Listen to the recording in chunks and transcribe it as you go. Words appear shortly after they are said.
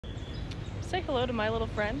say hello to my little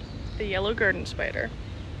friend, the yellow garden spider.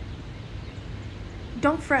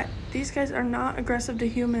 Don't fret, these guys are not aggressive to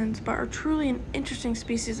humans, but are truly an interesting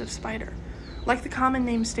species of spider. Like the common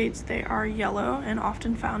name states, they are yellow and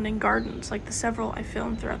often found in gardens, like the several I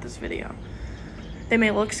filmed throughout this video. They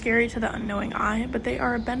may look scary to the unknowing eye, but they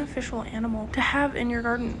are a beneficial animal to have in your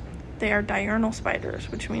garden. They are diurnal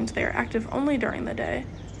spiders, which means they are active only during the day.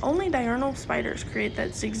 Only diurnal spiders create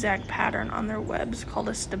that zigzag pattern on their webs called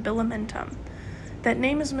a stabilimentum. That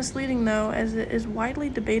name is misleading though, as it is widely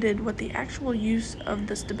debated what the actual use of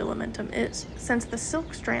the stabilimentum is, since the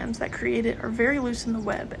silk strands that create it are very loose in the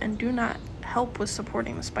web and do not help with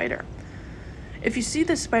supporting the spider. If you see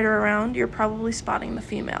this spider around, you're probably spotting the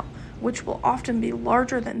female, which will often be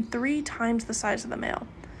larger than 3 times the size of the male.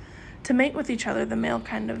 To mate with each other, the male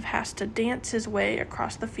kind of has to dance his way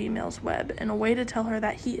across the female's web in a way to tell her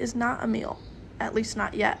that he is not a meal, at least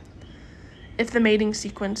not yet. If the mating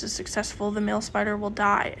sequence is successful, the male spider will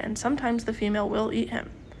die, and sometimes the female will eat him.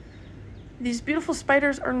 These beautiful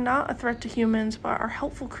spiders are not a threat to humans, but are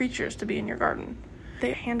helpful creatures to be in your garden.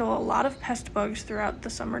 They handle a lot of pest bugs throughout the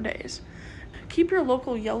summer days. Keep your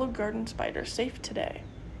local yellow garden spider safe today.